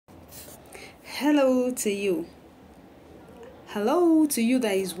Hello to you. Hello to you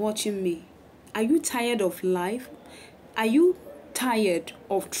that is watching me. Are you tired of life? Are you tired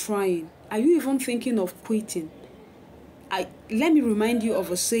of trying? Are you even thinking of quitting? Let me remind you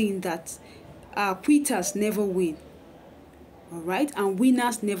of a saying that quitters never win. Alright, and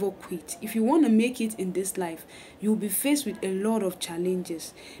winners never quit. If you want to make it in this life, you'll be faced with a lot of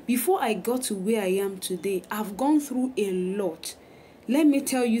challenges. Before I got to where I am today, I've gone through a lot. Let me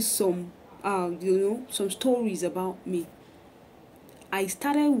tell you some stories about me. I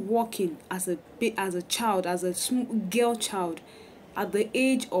started working as a child, as a small girl child. At the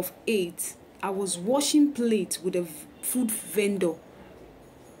age of 8, I was washing plates with a food vendor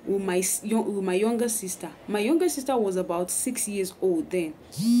with my younger sister. My younger sister was about 6 years old then.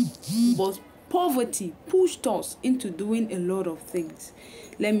 But poverty pushed us into doing a lot of things.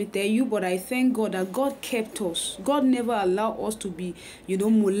 Let me tell you, but I thank God that God kept us. God never allowed us to be,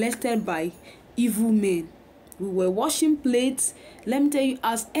 molested by evil men. We were washing plates. Let me tell you,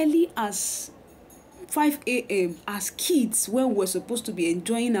 as early as 5 a.m. as kids, when we were supposed to be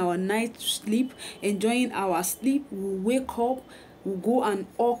enjoying our night sleep, enjoying our sleep, we wake up, we go and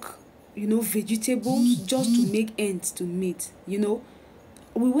hawk, vegetables just to make ends to meet. We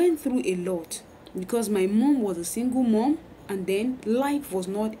went through a lot because my mom was a single mom, and then life was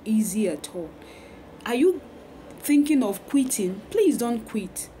not easy at all. Are you thinking of quitting? Please don't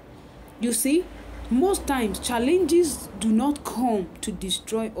quit. You see, most times challenges do not come to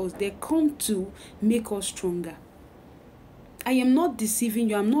destroy us, they come to make us stronger. I am not deceiving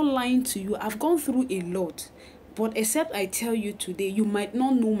you, I'm not lying to you. I've gone through a lot, but except I tell you today, you might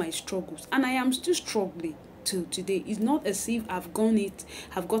not know my struggles, and I am still struggling till today. It's not as if I've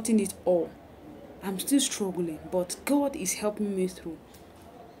gotten it all. I'm still struggling, but God is helping me through.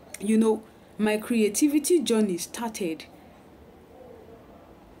 My creativity journey started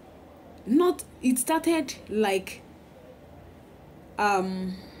like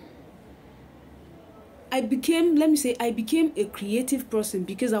I became a creative person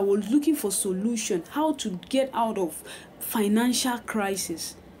because I was looking for solution, how to get out of financial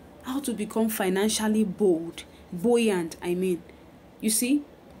crisis, how to become financially buoyant. You see,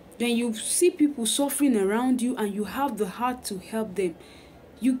 when you see people suffering around you and you have the heart to help them,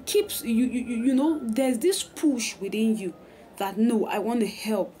 there's this push within you that no, I want to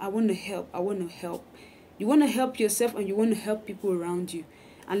help. You want to help yourself and you want to help people around you.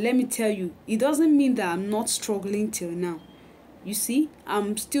 And let me tell you, it doesn't mean that I'm not struggling till now. You see,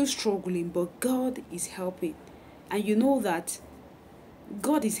 I'm still struggling, but God is helping. And you know that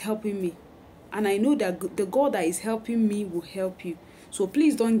God is helping me. And I know that the God that is helping me will help you. So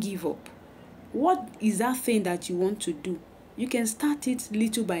please don't give up. What is that thing that you want to do? You can start it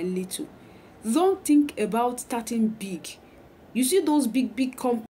little by little. Don't think about starting big. You see those big companies